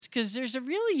because there's a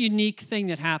really unique thing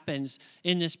that happens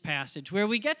in this passage where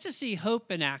we get to see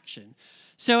hope in action.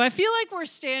 So I feel like we're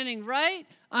standing right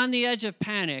on the edge of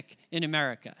panic in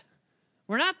America.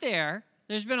 We're not there.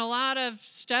 There's been a lot of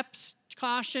steps,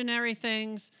 cautionary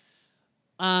things.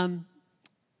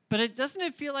 But doesn't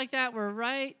it feel like that? We're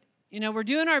right. We're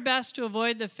doing our best to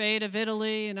avoid the fate of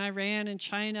Italy and Iran and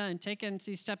China and taking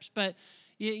these steps, but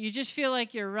you just feel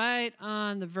like you're right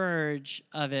on the verge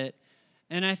of it.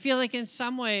 And I feel like in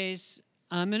some ways,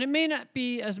 and it may not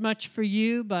be as much for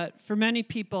you, but for many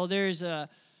people, there's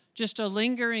just a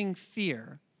lingering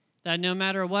fear that no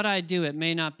matter what I do, it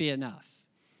may not be enough.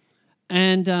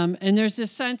 And there's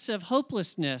this sense of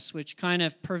hopelessness which kind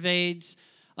of pervades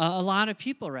a lot of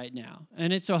people right now.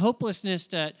 And it's a hopelessness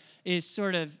that is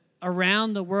sort of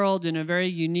around the world in a very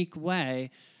unique way.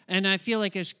 And I feel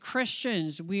like as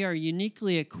Christians, we are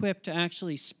uniquely equipped to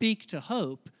actually speak to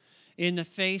hope in the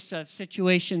face of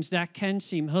situations that can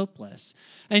seem hopeless.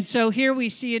 And so here we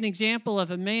see an example of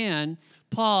a man,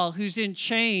 Paul, who's in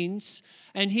chains,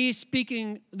 and he's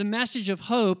speaking the message of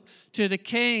hope to the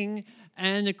king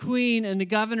and the queen and the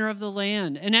governor of the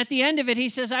land. And at the end of it, he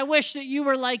says, I wish that you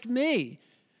were like me,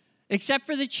 except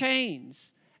for the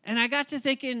chains. And I got to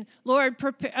thinking, Lord,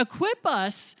 equip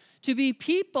us to be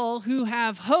people who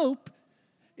have hope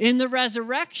in the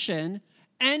resurrection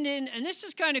and this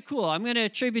is kind of cool. I'm going to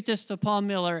attribute this to Paul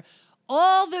Miller.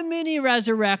 All the mini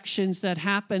resurrections that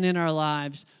happen in our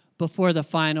lives before the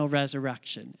final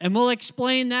resurrection. And we'll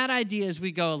explain that idea as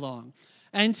we go along.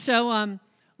 And so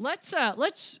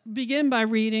let's begin by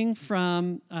reading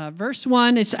from verse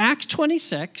 1. It's Acts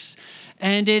 26,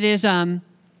 and it is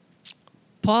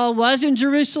Paul was in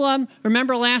Jerusalem.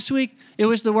 Remember last week, it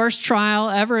was the worst trial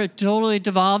ever. It totally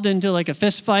devolved into like a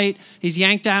fist fight. He's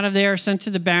yanked out of there, sent to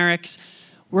the barracks.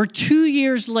 We're 2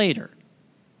 years later.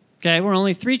 Okay, we're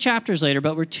only 3 chapters later,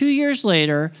 but we're 2 years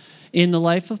later in the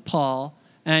life of Paul,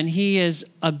 and he is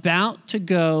about to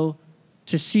go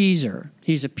to Caesar.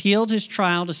 He's appealed his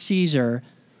trial to Caesar.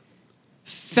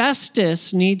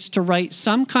 Festus needs to write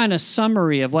some kind of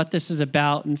summary of what this is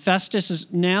about, and Festus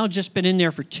has now just been in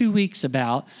there for 2 weeks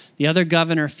about. The other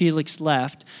governor, Felix,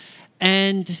 left.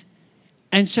 And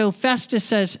so Festus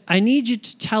says, I need you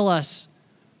to tell us,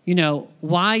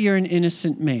 why you're an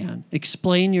innocent man.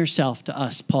 Explain yourself to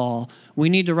us, Paul. We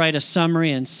need to write a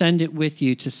summary and send it with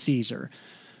you to Caesar.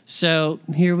 So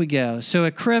here we go. So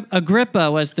Agrippa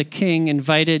was the king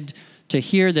invited to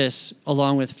hear this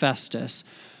along with Festus.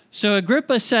 So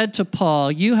Agrippa said to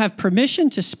Paul, you have permission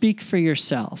to speak for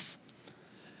yourself.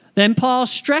 Then Paul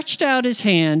stretched out his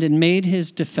hand and made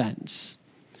his defense.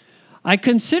 I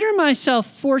consider myself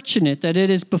fortunate that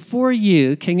it is before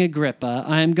you, King Agrippa,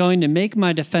 I am going to make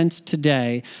my defense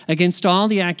today against all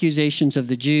the accusations of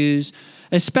the Jews,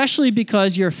 especially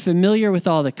because you're familiar with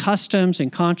all the customs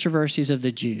and controversies of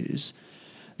the Jews.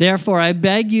 Therefore, I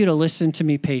beg you to listen to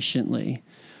me patiently.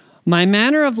 My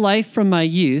manner of life from my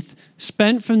youth,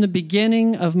 spent from the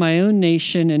beginning of my own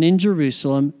nation and in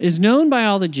Jerusalem, is known by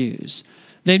all the Jews.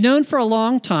 They've known for a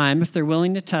long time, if they're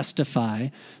willing to testify,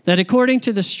 that according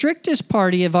to the strictest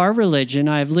party of our religion,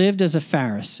 I have lived as a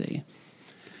Pharisee.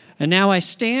 And now I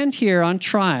stand here on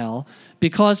trial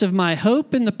because of my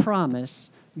hope in the promise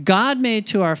God made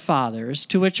to our fathers,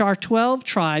 to which our 12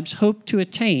 tribes hope to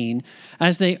attain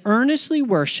as they earnestly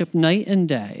worship night and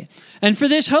day. And for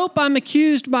this hope I'm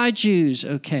accused by Jews,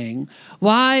 O king.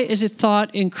 Why is it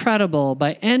thought incredible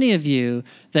by any of you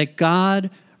that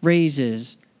God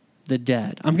raises the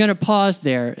dead? I'm going to pause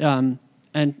there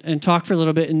and talk for a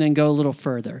little bit and then go a little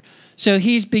further. So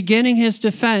he's beginning his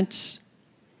defense,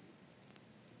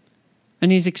 and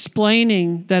he's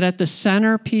explaining that at the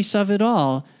centerpiece of it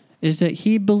all is that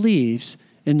he believes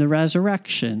in the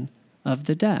resurrection of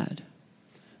the dead.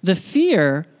 The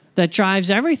fear that drives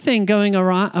everything going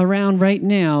around right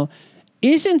now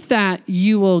isn't that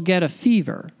you will get a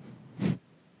fever,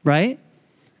 right?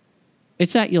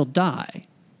 It's that you'll die.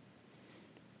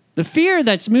 The fear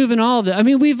that's moving all of it. I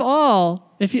mean,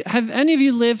 have any of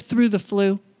you lived through the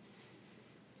flu?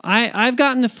 I've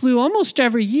gotten the flu almost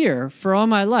every year for all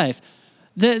my life.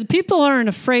 The people aren't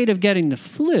afraid of getting the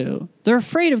flu. They're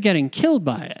afraid of getting killed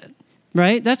by it,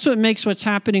 right? That's what makes what's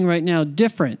happening right now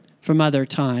different from other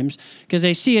times, because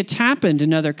they see it's happened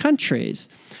in other countries.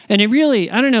 And it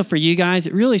really, I don't know for you guys,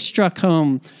 it really struck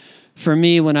home for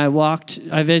me when I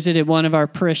visited one of our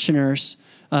parishioners,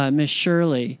 Miss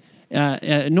Shirley,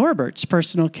 at Norbert's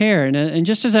Personal Care. And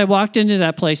just as I walked into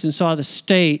that place and saw the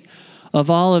state of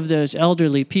all of those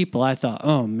elderly people, I thought,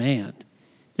 oh man,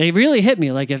 they really hit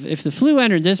me. Like if the flu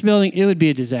entered this building, it would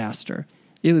be a disaster.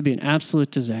 It would be an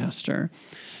absolute disaster.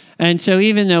 And so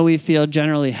even though we feel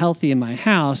generally healthy in my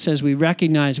house, as we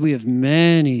recognize we have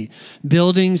many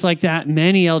buildings like that,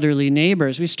 many elderly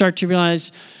neighbors, we start to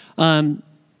realize,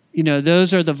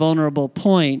 those are the vulnerable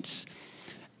points.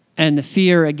 And the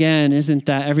fear, again, isn't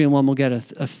that everyone will get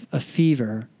a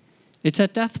fever. It's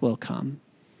that death will come.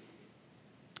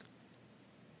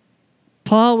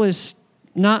 Paul was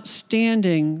not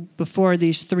standing before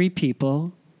these three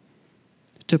people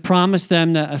to promise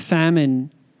them that a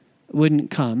famine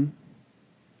wouldn't come.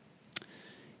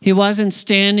 He wasn't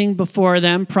standing before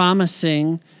them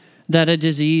promising that a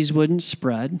disease wouldn't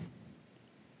spread,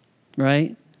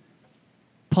 right?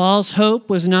 Paul's hope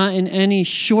was not in any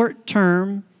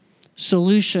short-term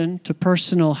solution to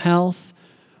personal health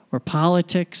or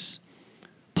politics.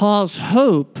 Paul's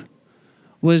hope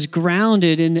was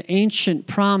grounded in the ancient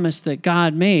promise that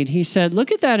God made. He said,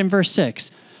 look at that in verse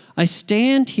 6. I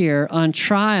stand here on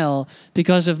trial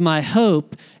because of my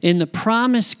hope in the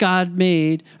promise God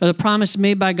made, or the promise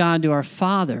made by God to our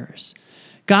fathers.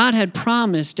 God had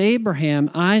promised Abraham,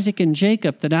 Isaac, and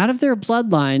Jacob that out of their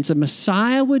bloodlines a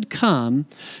Messiah would come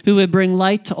who would bring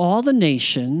light to all the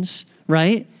nations,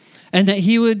 right? And that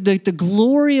the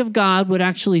glory of God would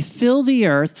actually fill the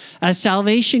earth as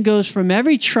salvation goes from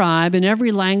every tribe and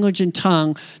every language and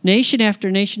tongue, nation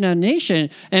after nation after nation.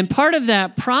 And part of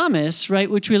that promise, right,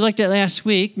 which we looked at last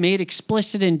week, made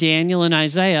explicit in Daniel and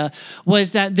Isaiah,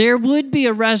 was that there would be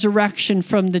a resurrection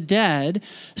from the dead.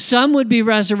 Some would be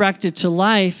resurrected to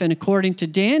life, and according to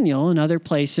Daniel and other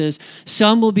places,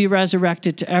 some will be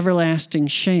resurrected to everlasting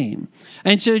shame.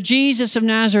 And so Jesus of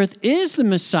Nazareth is the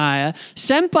Messiah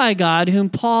sent by God, whom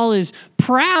Paul is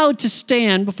proud to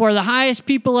stand before the highest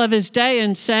people of his day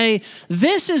and say,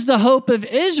 this is the hope of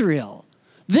Israel.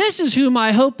 This is who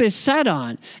my hope is set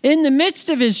on. In the midst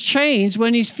of his chains,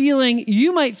 when he's feeling,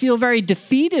 you might feel very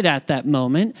defeated at that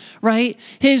moment, right?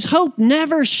 His hope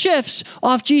never shifts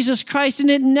off Jesus Christ, and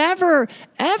it never,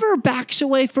 ever backs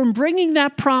away from bringing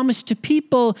that promise to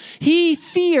people he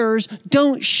fears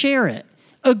don't share it.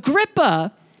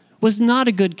 Agrippa was not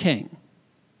a good king.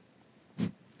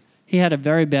 He had a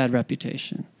very bad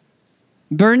reputation.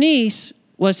 Bernice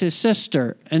was his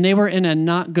sister, and they were in a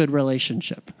not good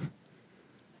relationship.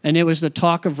 And it was the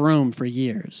talk of Rome for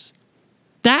years.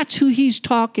 That's who he's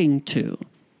talking to.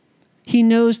 He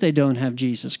knows they don't have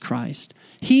Jesus Christ.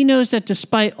 He knows that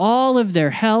despite all of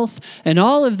their health and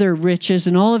all of their riches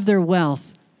and all of their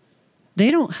wealth,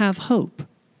 they don't have hope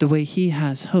the way he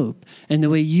has hope and the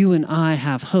way you and I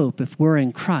have hope if we're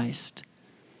in Christ.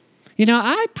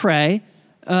 I pray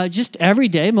just every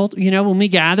day. When we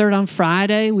gathered on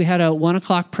Friday, we had a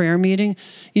 1:00 prayer meeting.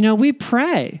 We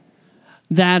pray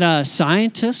that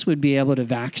scientists would be able to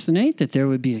vaccinate, that there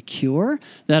would be a cure,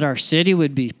 that our city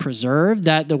would be preserved,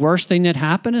 that the worst thing that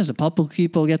happened is a couple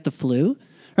people get the flu.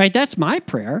 Right? That's my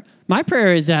prayer. My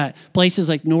prayer is that places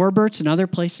like Norbert's and other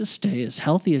places stay as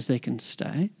healthy as they can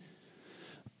stay.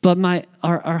 But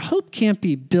our hope can't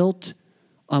be built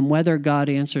on whether God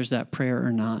answers that prayer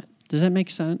or not. Does that make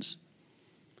sense?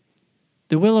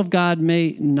 The will of God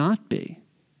may not be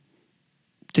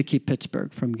to keep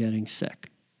Pittsburgh from getting sick,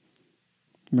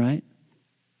 right?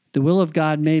 The will of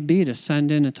God may be to send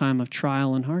in a time of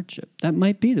trial and hardship. That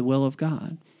might be the will of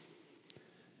God.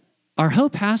 Our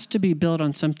hope has to be built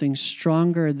on something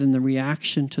stronger than the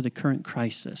reaction to the current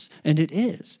crisis. And it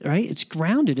is, right? It's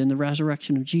grounded in the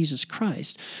resurrection of Jesus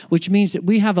Christ, which means that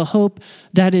we have a hope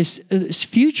that is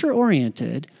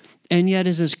future-oriented and yet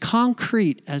is as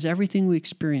concrete as everything we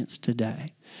experience today.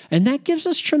 And that gives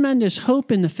us tremendous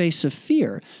hope in the face of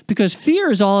fear, because fear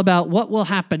is all about what will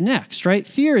happen next, right?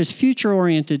 Fear is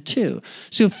future-oriented too.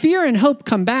 So fear and hope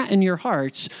combat in your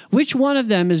hearts. Which one of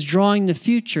them is drawing the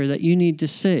future that you need to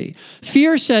see?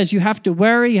 Fear says you have to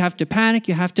worry, you have to panic,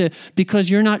 because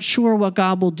you're not sure what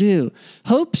God will do.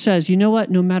 Hope says, you know what?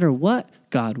 No matter what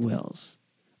God wills,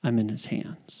 I'm in his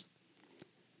hands.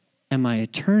 And my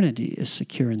eternity is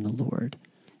secure in the Lord.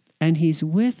 And he's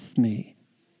with me.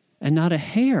 And not a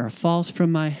hair falls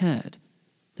from my head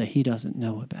that he doesn't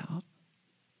know about.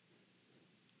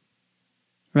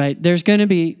 Right? There's going to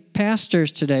be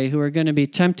pastors today who are going to be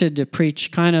tempted to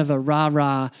preach kind of a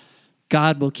rah-rah,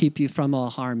 God will keep you from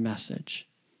all harm message.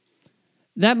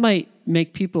 That might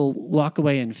make people walk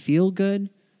away and feel good,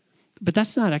 but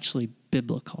that's not actually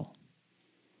biblical.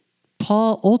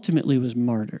 Paul ultimately was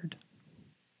martyred.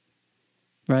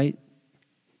 Right?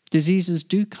 Diseases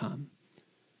do come.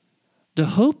 The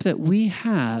hope that we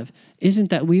have isn't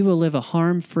that we will live a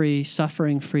harm-free,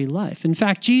 suffering-free life. In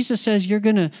fact, Jesus says, you're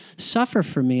going to suffer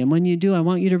for me, and when you do, I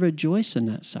want you to rejoice in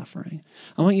that suffering.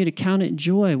 I want you to count it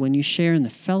joy when you share in the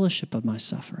fellowship of my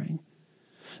suffering.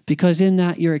 because in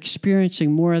that you're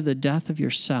experiencing more of the death of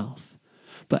yourself.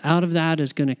 But out of that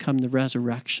is going to come the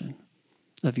resurrection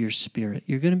of your spirit.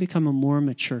 You're going to become a more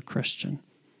mature Christian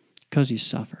because you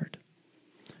suffered.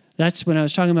 That's when I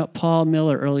was talking about Paul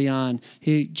Miller early on.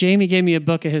 Jamie gave me a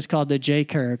book of his called The J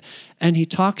Curve, and he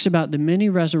talks about the many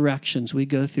resurrections we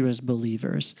go through as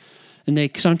believers. And they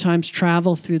sometimes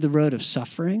travel through the road of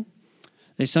suffering.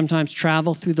 They sometimes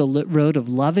travel through the road of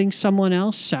loving someone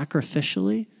else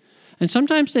sacrificially. And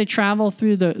sometimes they travel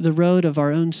through the road of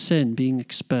our own sin being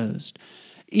exposed.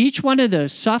 Each one of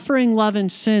those, suffering, love,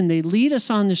 and sin, they lead us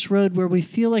on this road where we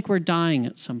feel like we're dying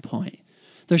at some point.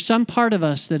 There's some part of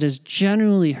us that is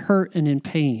genuinely hurt and in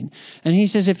pain. And he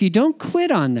says, if you don't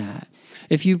quit on that,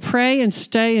 if you pray and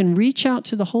stay and reach out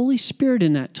to the Holy Spirit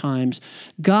in that times,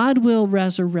 God will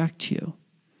resurrect you.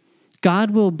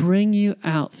 God will bring you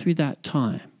out through that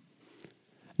time.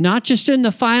 Not just in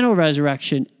the final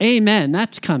resurrection, amen,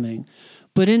 that's coming,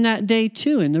 but in that day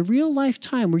too, in the real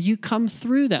lifetime where you come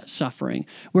through that suffering,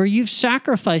 where you've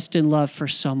sacrificed in love for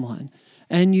someone,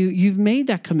 and you've made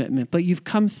that commitment, but you've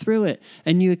come through it,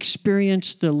 and you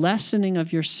experience the lessening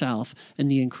of yourself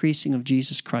and the increasing of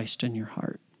Jesus Christ in your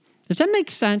heart. Does that make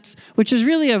sense? Which is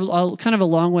really a kind of a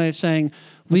long way of saying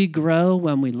we grow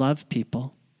when we love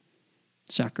people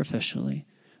sacrificially.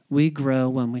 We grow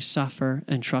when we suffer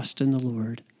and trust in the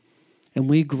Lord. And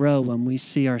we grow when we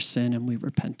see our sin and we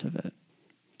repent of it.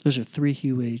 Those are three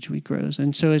ways we grow.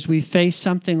 And so as we face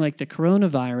something like the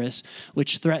coronavirus,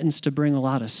 which threatens to bring a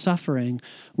lot of suffering,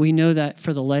 we know that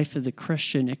for the life of the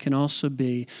Christian, it can also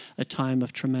be a time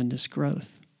of tremendous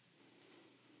growth.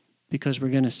 Because we're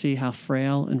going to see how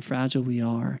frail and fragile we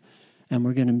are, and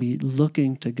we're going to be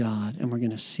looking to God, and we're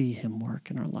going to see him work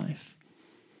in our life.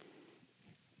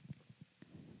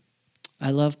 I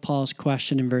love Paul's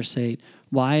question in verse 8.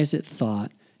 Why is it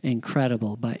thought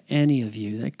incredible by any of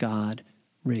you that God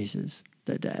raises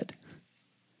the dead?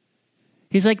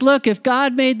 He's like, look, if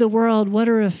God made the world, what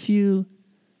are a few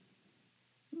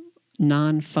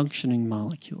non-functioning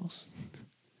molecules?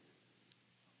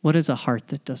 What is a heart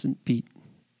that doesn't beat?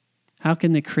 How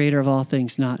can the creator of all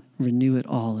things not renew it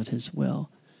all at his will?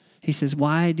 He says,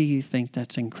 why do you think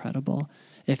that's incredible?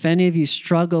 If any of you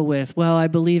struggle with, well, I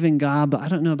believe in God, but I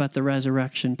don't know about the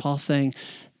resurrection, Paul's saying,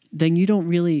 then you don't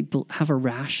really have a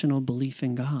rational belief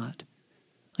in God.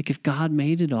 Like if God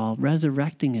made it all,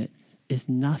 resurrecting it is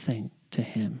nothing to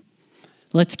him.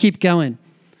 Let's keep going.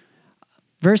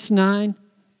 Verse 9,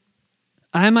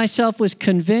 I myself was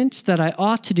convinced that I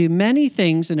ought to do many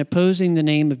things in opposing the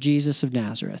name of Jesus of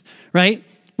Nazareth. Right?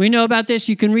 We know about this.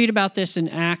 You can read about this in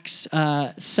Acts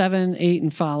 7, 8,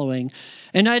 and following.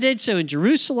 And I did so in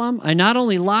Jerusalem. I not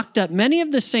only locked up many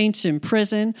of the saints in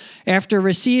prison after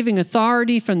receiving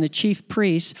authority from the chief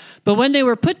priests, but when they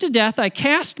were put to death, I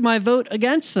cast my vote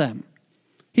against them.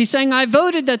 He's saying, I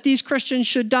voted that these Christians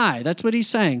should die. That's what he's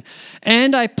saying.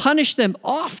 And I punished them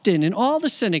often in all the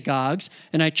synagogues,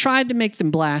 and I tried to make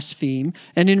them blaspheme.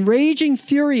 And in raging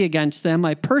fury against them,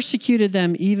 I persecuted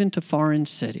them even to foreign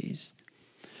cities.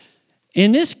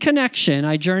 In this connection,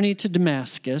 I journeyed to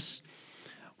Damascus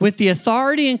with the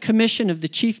authority and commission of the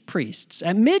chief priests.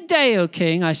 At midday, O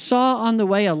king, I saw on the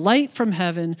way a light from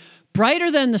heaven,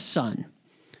 brighter than the sun,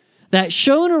 that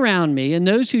shone around me and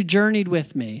those who journeyed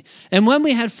with me. And when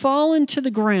we had fallen to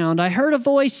the ground, I heard a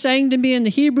voice saying to me in the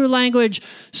Hebrew language,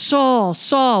 Saul,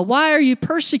 Saul, why are you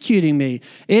persecuting me?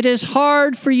 It is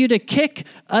hard for you to kick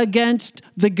against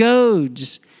the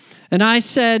goads. And I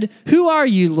said, who are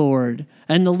you, Lord?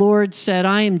 And the Lord said,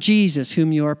 I am Jesus,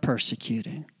 whom you are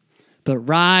persecuting. But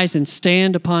rise and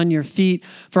stand upon your feet,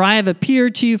 for I have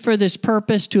appeared to you for this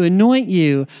purpose, to anoint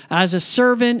you as a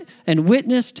servant and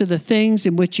witness to the things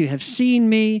in which you have seen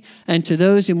me and to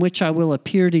those in which I will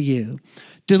appear to you,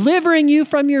 delivering you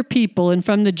from your people and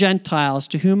from the Gentiles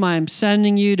to whom I am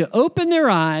sending you to open their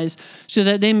eyes so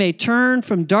that they may turn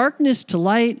from darkness to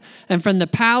light and from the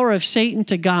power of Satan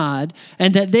to God,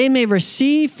 and that they may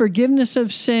receive forgiveness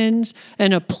of sins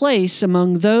and a place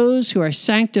among those who are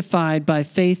sanctified by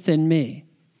faith in me.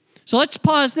 So let's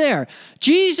pause there.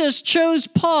 Jesus chose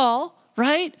Paul,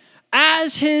 right,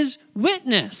 as his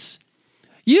witness.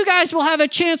 You guys will have a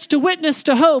chance to witness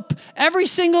to hope every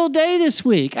single day this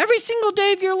week. Every single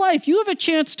day of your life, you have a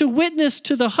chance to witness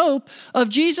to the hope of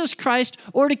Jesus Christ,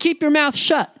 or to keep your mouth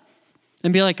shut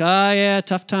and be like, oh yeah,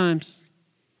 tough times.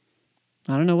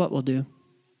 I don't know what we'll do.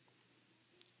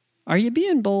 Are you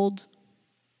being bold?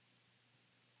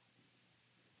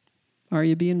 Are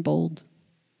you being bold?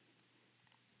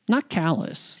 Not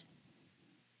callous,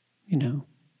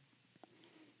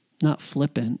 not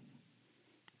flippant,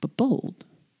 but bold.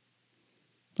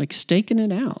 Like staking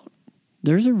it out.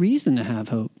 There's a reason to have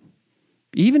hope.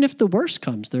 Even if the worst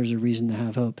comes, there's a reason to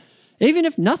have hope. Even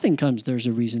if nothing comes, there's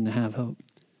a reason to have hope.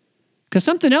 Because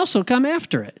something else will come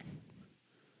after it.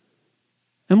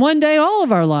 And one day all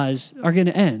of our lives are going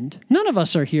to end. None of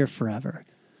us are here forever.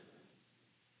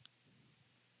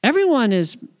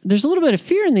 There's a little bit of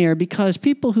fear in the air because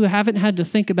people who haven't had to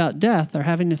think about death are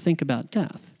having to think about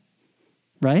death.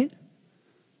 Right?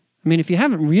 I mean, if you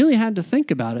haven't really had to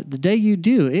think about it, the day you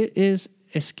do, it is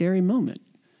a scary moment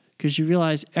because you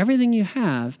realize everything you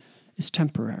have is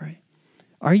temporary.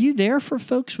 Are you there for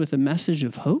folks with a message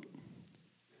of hope?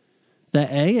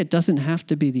 That A, it doesn't have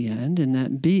to be the end, and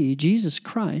that B, Jesus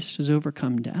Christ has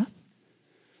overcome death?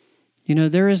 You know,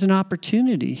 there is an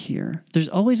opportunity here. There's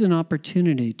always an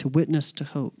opportunity to witness to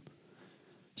hope.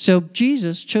 So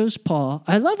Jesus chose Paul.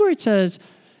 I love where it says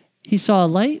he saw a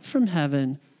light from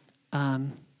heaven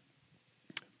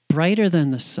brighter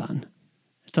than the sun.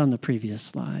 It's on the previous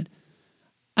slide.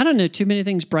 I don't know too many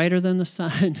things brighter than the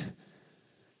sun,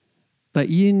 but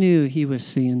you knew he was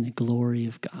seeing the glory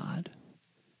of God.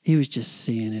 He was just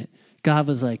seeing it. God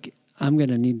was like, I'm going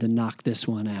to need to knock this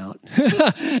one out.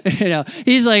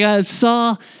 He's like,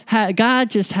 God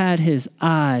just had his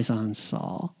eyes on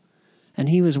Saul. And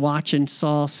he was watching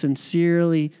Saul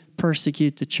sincerely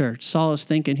persecute the church. Saul is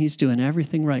thinking he's doing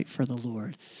everything right for the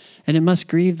Lord. And it must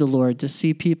grieve the Lord to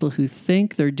see people who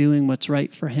think they're doing what's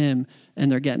right for him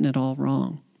and they're getting it all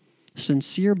wrong.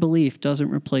 Sincere belief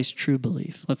doesn't replace true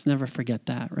belief. Let's never forget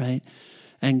that, right?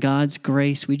 And God's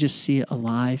grace, we just see it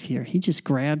alive here. He just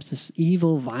grabs this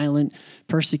evil, violent,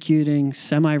 persecuting,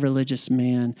 semi-religious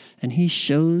man, and he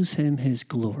shows him his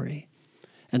glory.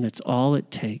 And that's all it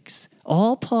takes.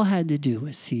 All Paul had to do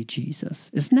was see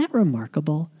Jesus. Isn't that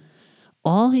remarkable?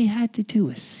 All he had to do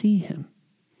was see him.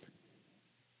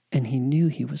 And he knew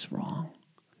he was wrong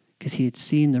because he had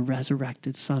seen the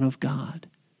resurrected Son of God.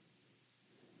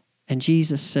 And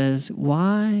Jesus says,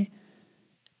 why?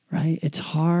 Right? It's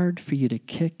hard for you to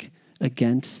kick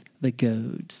against the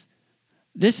goads.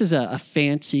 This is a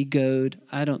fancy goad.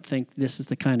 I don't think this is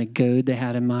the kind of goad they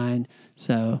had in mind.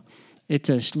 So it's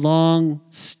a long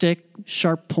stick,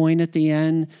 sharp point at the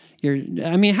end.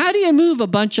 How do you move a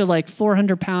bunch of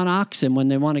 400-pound oxen when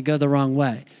they want to go the wrong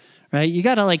way? Right? You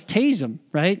got to tase them,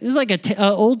 right? It's like an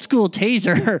old school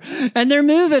taser. And they're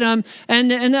moving them, and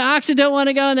the oxen don't want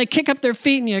to go, and they kick up their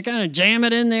feet, and you kind of jam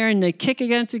it in there, and they kick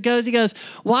against it. He goes,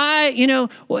 why,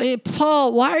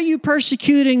 Paul, why are you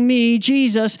persecuting me,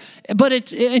 Jesus?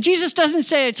 And Jesus doesn't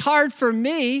say it's hard for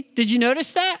me. Did you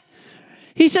notice that?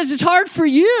 He says it's hard for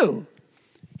you.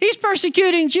 He's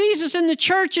persecuting Jesus in the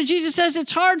church, and Jesus says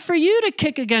it's hard for you to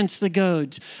kick against the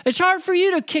goads. It's hard for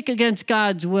you to kick against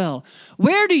God's will.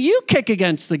 Where do you kick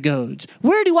against the goads?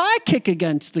 Where do I kick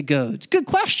against the goads? Good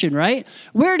question, right?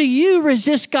 Where do you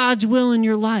resist God's will in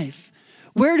your life?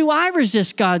 Where do I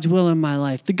resist God's will in my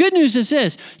life? The good news is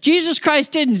this. Jesus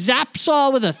Christ didn't zap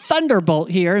Saul with a thunderbolt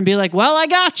here and be like, well, I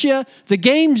got you. The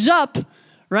game's up.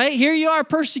 Right? Here you are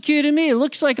persecuting me. It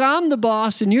looks like I'm the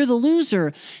boss and you're the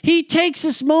loser. He takes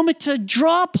this moment to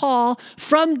draw Paul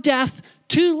from death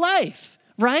to life,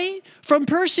 right? From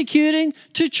persecuting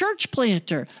to church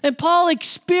planter. And Paul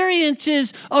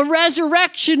experiences a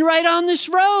resurrection right on this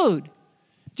road.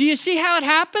 Do you see how it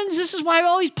happens? This is why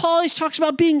Paul always talks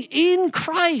about being in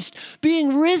Christ,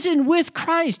 being risen with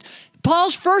Christ.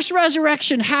 Paul's first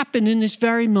resurrection happened in this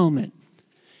very moment.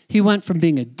 He went from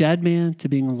being a dead man to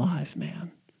being a live man.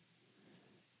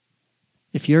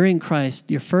 If you're in Christ,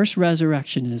 your first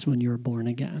resurrection is when you were born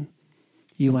again.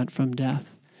 You went from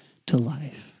death to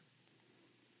life.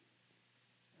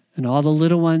 And all the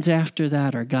little ones after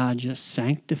that are God just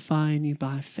sanctifying you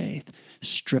by faith,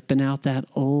 stripping out that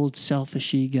old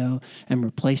selfish ego and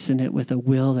replacing it with a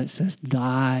will that says,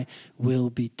 thy will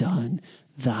be done,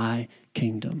 thy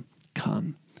kingdom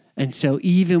come. And so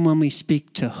even when we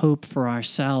speak to hope for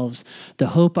ourselves, the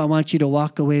hope I want you to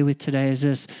walk away with today is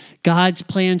this. God's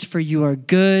plans for you are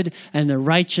good and they're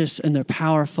righteous and they're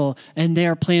powerful, and they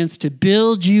are plans to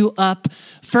build you up.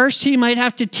 First, he might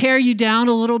have to tear you down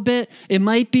a little bit. It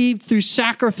might be through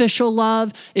sacrificial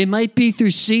love. It might be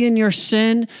through seeing your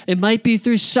sin. It might be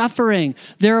through suffering.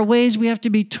 There are ways we have to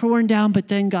be torn down, but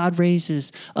then God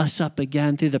raises us up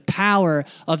again through the power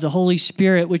of the Holy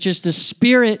Spirit, which is the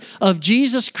Spirit of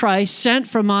Jesus Christ sent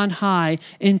from on high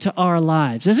into our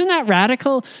lives. Isn't that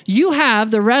radical? You have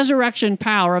the resurrection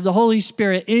power of the Holy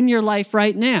Spirit in your life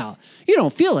right now. You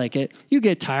don't feel like it. You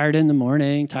get tired in the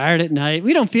morning, tired at night.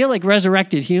 We don't feel like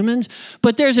resurrected humans,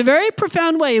 but there's a very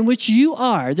profound way in which you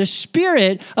are. The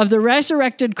Spirit of the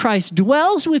resurrected Christ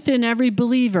dwells within every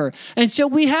believer. And so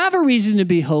we have a reason to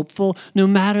be hopeful no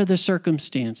matter the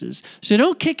circumstances. So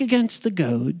don't kick against the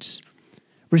goads.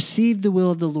 Receive the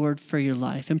will of the Lord for your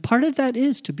life. And part of that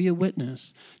is to be a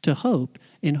witness to hope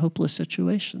in hopeless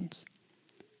situations.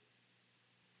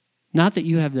 Not that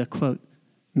you have the, quote,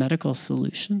 medical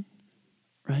solution,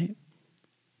 right?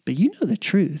 But you know the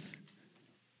truth,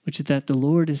 which is that the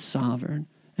Lord is sovereign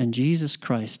and Jesus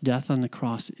Christ, death on the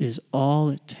cross, is all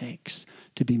it takes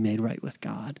to be made right with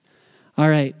God. All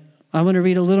right, I want to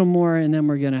read a little more and then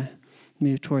we're going to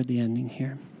move toward the ending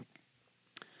here.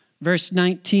 Verse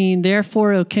 19,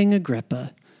 therefore, O King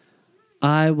Agrippa,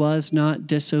 I was not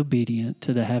disobedient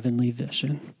to the heavenly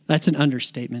vision. That's an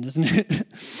understatement, isn't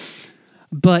it?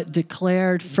 But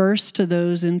declared first to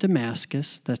those in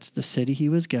Damascus, that's the city he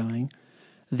was going,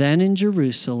 then in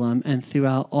Jerusalem and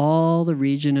throughout all the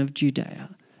region of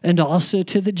Judea, and also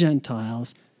to the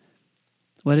Gentiles.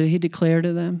 What did he declare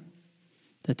to them?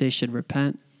 That they should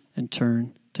repent and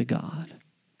turn to God,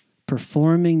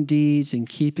 performing deeds in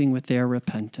keeping with their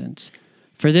repentance.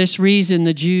 For this reason,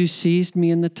 the Jews seized me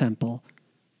in the temple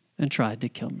and tried to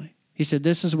kill me. He said,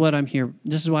 this is what I'm here.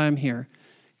 This is why I'm here,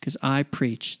 because I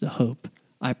preach the hope.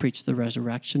 I preach the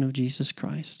resurrection of Jesus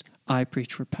Christ. I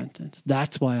preach repentance.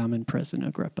 That's why I'm in prison,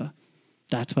 Agrippa.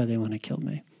 That's why they want to kill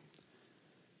me.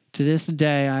 To this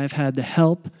day, I've had the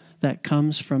help that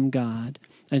comes from God.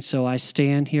 And so I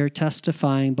stand here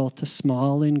testifying both to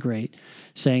small and great,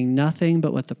 saying nothing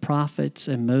but what the prophets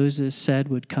and Moses said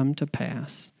would come to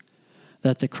pass,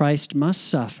 that the Christ must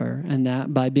suffer, and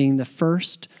that by being the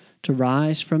first to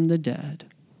rise from the dead,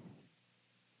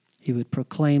 he would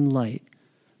proclaim light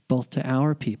both to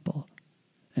our people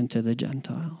and to the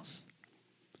Gentiles.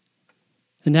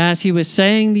 And as he was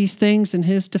saying these things in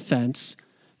his defense,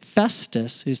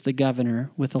 Festus, who's the governor,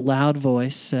 with a loud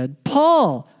voice said,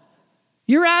 Paul,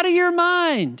 you're out of your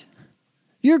mind.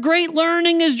 Your great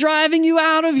learning is driving you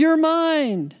out of your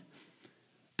mind.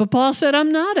 But Paul said,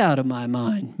 I'm not out of my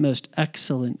mind, most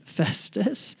excellent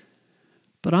Festus,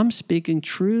 but I'm speaking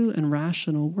true and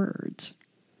rational words.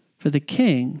 For the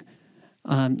king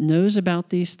knows about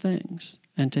these things,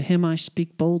 and to him I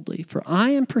speak boldly. For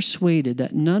I am persuaded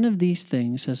that none of these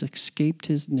things has escaped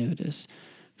his notice,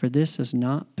 for this has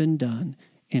not been done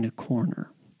in a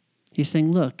corner. He's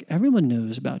saying, look, everyone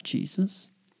knows about Jesus.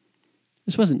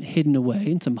 This wasn't hidden away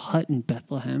in some hut in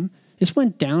Bethlehem. This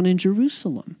went down in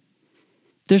Jerusalem.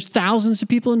 There's thousands of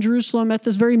people in Jerusalem at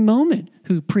this very moment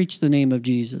who preach the name of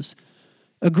Jesus.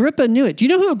 Agrippa knew it. Do you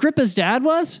know who Agrippa's dad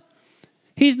was?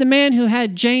 He's the man who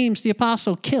had James the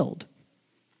apostle killed.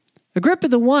 Agrippa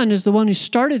the one is the one who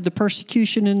started the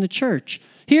persecution in the church.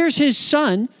 Here's his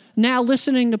son now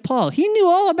listening to Paul. He knew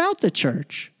all about the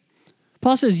church.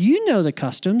 Paul says, you know the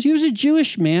customs. He was a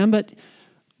Jewish man, but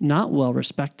not well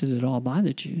respected at all by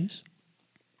the Jews.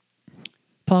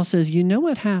 Paul says, you know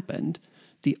what happened?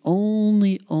 The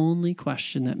only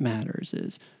question that matters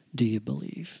is, do you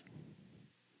believe?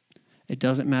 It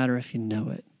doesn't matter if you know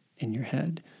it in your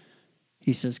head.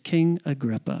 He says, King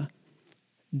Agrippa,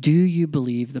 do you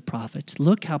believe the prophets?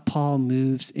 Look how Paul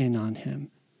moves in on him.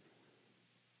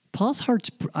 Paul's heart's,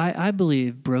 I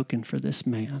believe, broken for this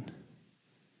man.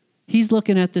 He's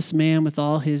looking at this man with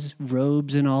all his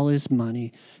robes and all his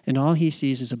money, and all he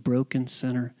sees is a broken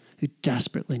sinner who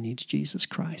desperately needs Jesus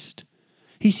Christ.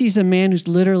 He sees a man who's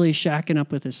literally shacking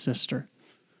up with his sister,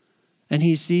 and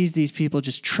he sees these people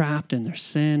just trapped in their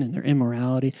sin and their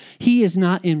immorality. He is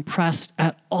not impressed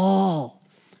at all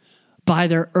by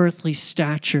their earthly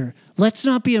stature. Let's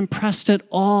not be impressed at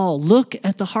all. Look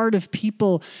at the heart of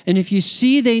people, and if you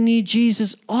see they need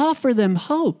Jesus, offer them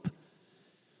hope.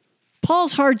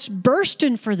 Paul's heart's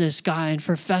bursting for this guy and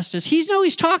for Festus.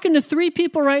 He's talking to 3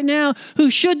 people right now who,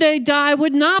 should they die,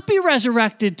 would not be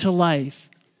resurrected to life.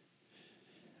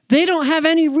 They don't have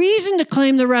any reason to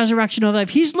claim the resurrection of life.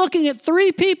 He's looking at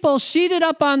 3 people seated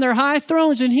up on their high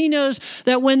thrones, and he knows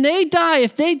that when they die,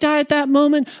 if they die at that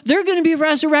moment, they're going to be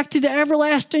resurrected to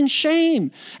everlasting shame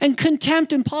and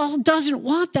contempt, and Paul doesn't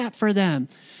want that for them.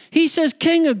 He says,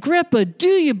 King Agrippa, do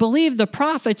you believe the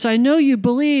prophets? I know you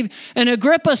believe. And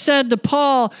Agrippa said to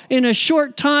Paul, in a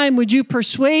short time, would you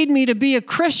persuade me to be a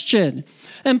Christian?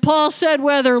 And Paul said,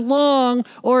 whether long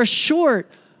or short,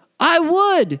 I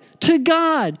would to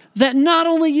God that not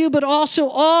only you, but also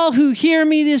all who hear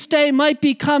me this day might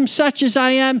become such as I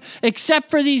am,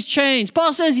 except for these chains.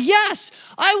 Paul says, yes,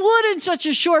 I would in such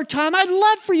a short time. I'd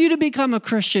love for you to become a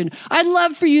Christian. I'd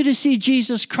love for you to see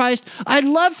Jesus Christ. I'd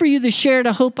love for you to share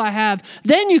the hope I have.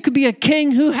 Then you could be a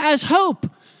king who has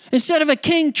hope instead of a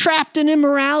king trapped in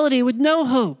immorality with no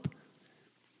hope.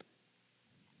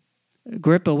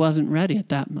 Agrippa wasn't ready at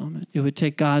that moment. It would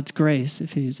take God's grace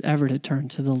if he was ever to turn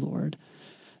to the Lord.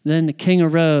 Then the king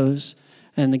arose,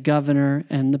 and the governor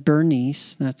and the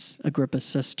Bernice, that's Agrippa's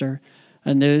sister,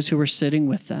 and those who were sitting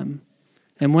with them.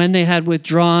 And when they had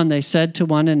withdrawn, they said to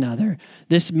one another,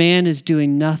 "This man is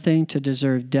doing nothing to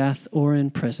deserve death or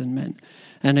imprisonment."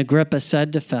 And Agrippa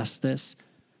said to Festus,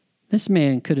 "This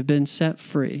man could have been set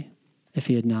free if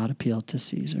he had not appealed to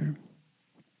Caesar."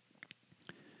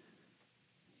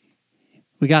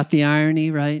 We got the irony,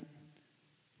 right?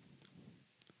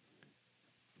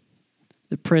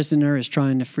 The prisoner is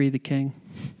trying to free the king.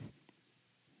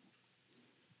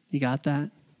 You got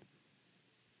that?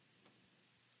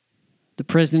 The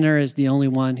prisoner is the only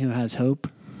one who has hope.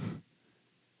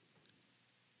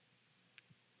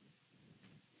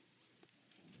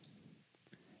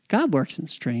 God works in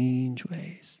strange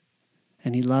ways,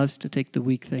 and he loves to take the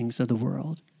weak things of the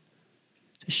world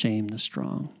to shame the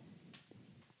strong.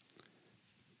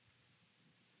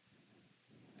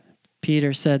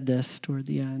 Peter said this toward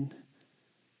the end.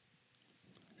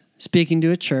 Speaking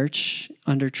to a church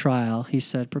under trial, he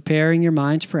said, preparing your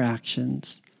minds for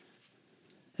actions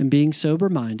and being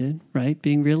sober-minded, right?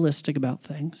 Being realistic about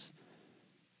things.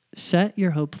 Set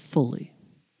your hope fully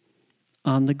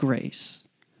on the grace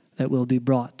that will be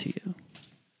brought to you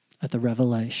at the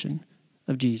revelation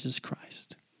of Jesus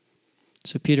Christ.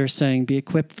 So Peter's saying, be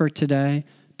equipped for today,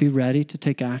 be ready to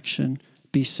take action,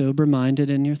 be sober-minded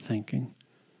in your thinking,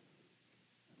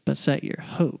 but set your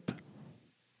hope,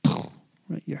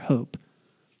 right, your hope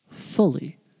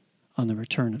fully on the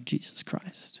return of Jesus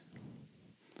Christ.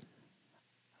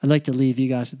 I'd like to leave you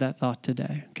guys with that thought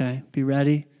today, okay? Be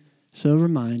ready,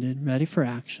 sober-minded, ready for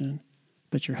action,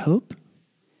 but your hope,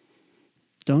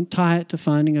 don't tie it to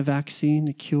finding a vaccine,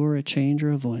 a cure, a change,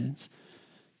 or avoidance.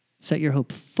 Set your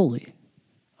hope fully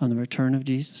on the return of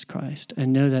Jesus Christ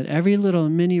and know that every little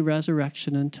mini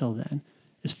resurrection until then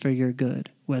is for your good,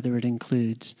 whether it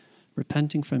includes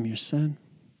repenting from your sin,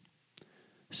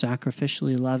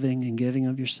 sacrificially loving and giving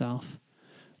of yourself,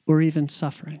 or even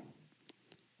suffering,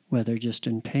 whether just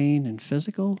in pain and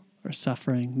physical or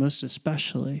suffering, most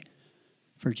especially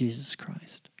for Jesus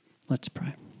Christ. Let's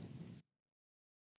pray.